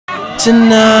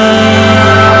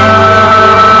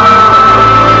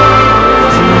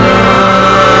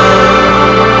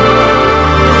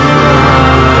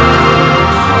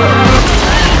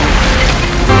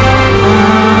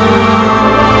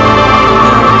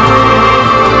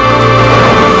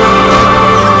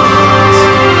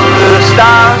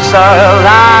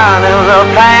aligning, the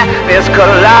plan is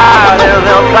colliding,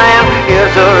 the plan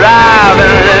is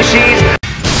arriving, and she's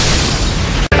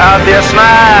out there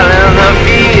smiling. The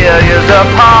fear is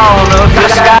upon us, the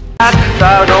sky. I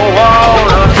don't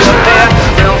want us to pay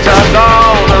since I'm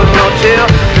gone. There's no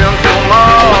children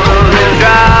tomorrow. They're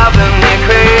driving me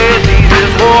crazy.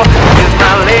 This war is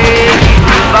my lady.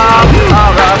 All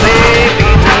our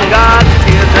babies and God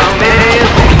is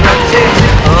amazing. The tick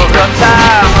of the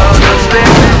time of the slip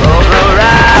of the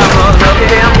rhyme of the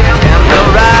pimp and the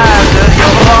rise of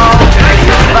your home and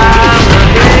your vibe.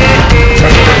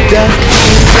 Death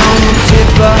is on the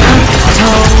tip of her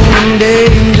tongue, and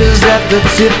danger's at the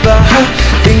tip of her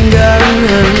finger.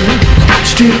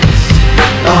 Streets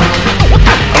of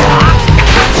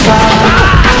fire.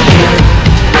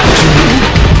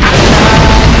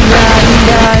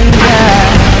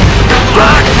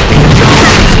 Death is on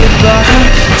the tip of her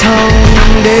tongue,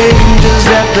 and danger's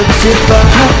at the tip of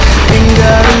her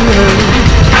finger.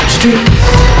 Streets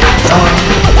of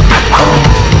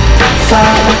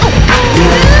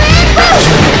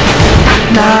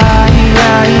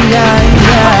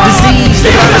disease,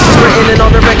 the virus is written in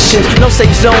all directions. No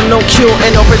safe zone, no cure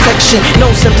and no protection. No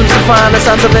symptoms to find the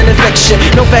signs of an infection.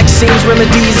 No vaccines,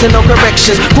 remedies and no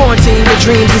corrections. Quarantine your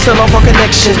dreams and sell off all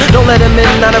connections. Don't let them in,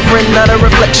 not a friend, not a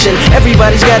reflection.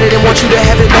 Everybody's got it and want you to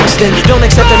have it next then. Don't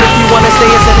accept them if you want to stay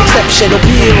as an exception.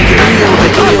 Appeal can heal the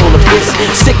ill of this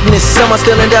sickness. Some are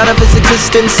still in doubt of its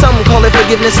existence. Some call it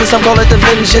forgiveness and some call it the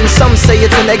vengeance. Some say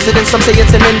it's an exit and some say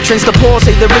it's an entrance. The poor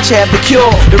say the rich have the cure.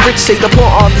 The rich say the poor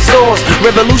are the source.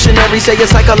 Revolutionaries say a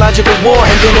psychological war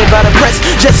invented by the press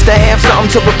just to have something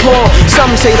to report.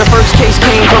 Some say the first case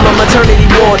came from a maternity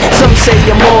ward. Some say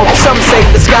a morgue. Some say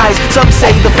the skies. Some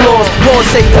say the floors. Whores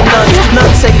say the nuns.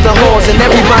 Nuns say the whores. And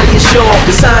everybody is sure.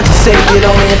 The scientists say it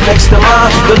only infects the mind.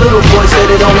 The little boy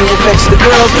said it only infects the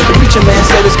girls. The preacher man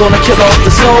said it's gonna kill off the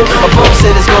soul. A book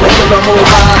said it's gonna kill the whole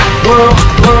wide world.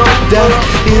 Death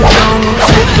is on the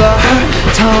tip of her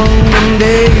tongue, and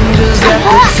danger's at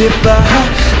the tip of her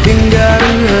finger.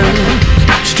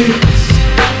 Streets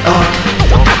of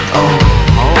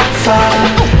fire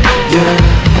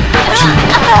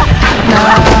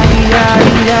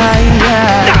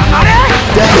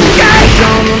Death is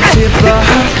on the tip of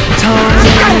her tongue,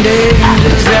 and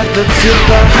danger's at the tip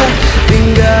of her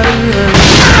finger.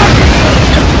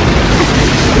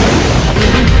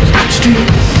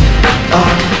 Streets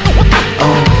of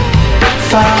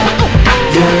fire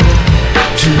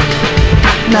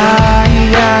tonight.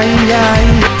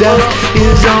 Death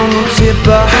is on the tip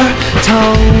of her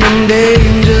tongue, and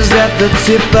danger's at the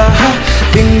tip of her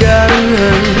finger.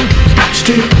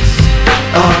 Streets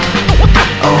of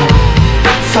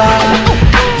fire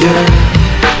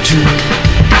tonight.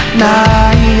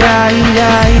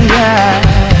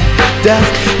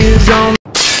 Death is on the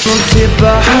tip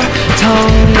of her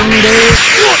tongue, and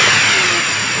danger's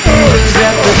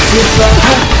at the tip of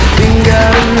her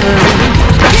finger.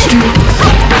 Streets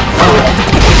of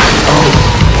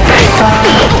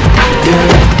fire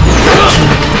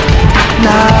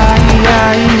tonight.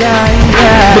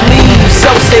 Believe,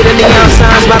 so say the neon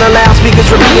signs by the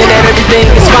loudspeakers repeating that everything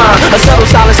is fine. A subtle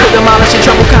silence to demolish a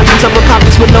troubled conscience of a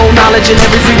populace with no knowledge and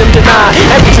every freedom denied.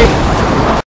 Every dream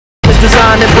is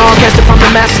designed and broadcasted from the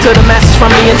masses to the masses,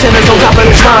 from the antennas on top of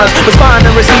the shrines. Respond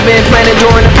and receive it implanted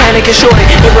during the panic and shorting.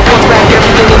 It reports back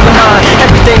everything in the mind.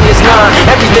 Everything is line,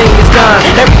 everything is done.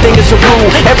 Everything is a rule,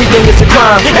 everything is a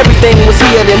crime. Everything was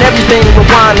here, then everything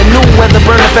rewind. And new weather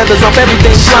burn the feathers off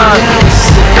everything flying.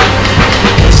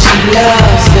 She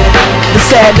loves it. The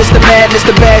sadness, the madness,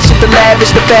 the bad shit, the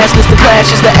lavish, the fastness, the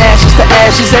clashes, the ashes,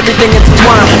 everything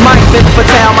intertwined. My femme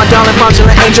fatale, my darling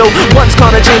fraudulent angel. Once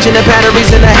caught her changing the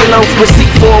batteries in the halo. Receipt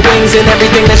for wings and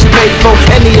everything that she paid for.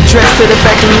 And the address to the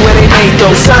factory where they made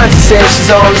those. The scientist said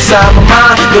she's all inside my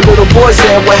mind. The little boy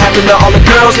said what happened to all the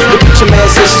girls. The preacher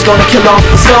man said she's gonna kill off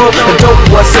the soul. The dope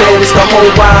boy said it's the whole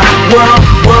wide world.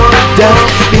 Death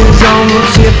is on the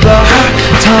tip of her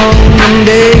tongue, and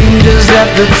danger's at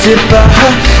the tip of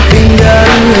her finger.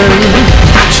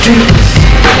 Streets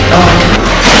of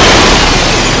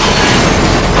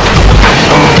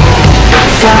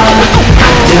fire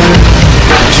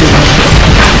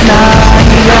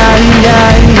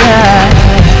tonight.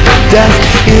 Death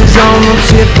is on the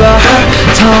tip of her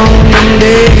tongue, and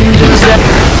danger's at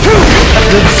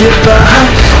the tip of her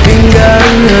finger.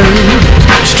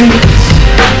 Streets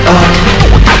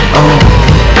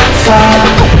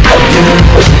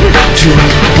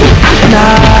And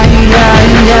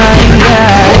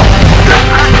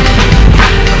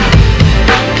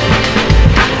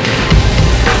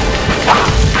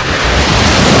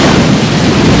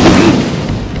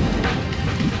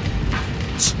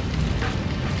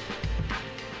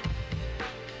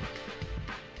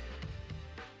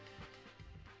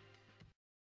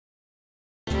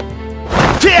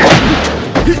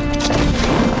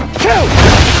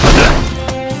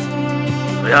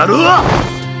やるわ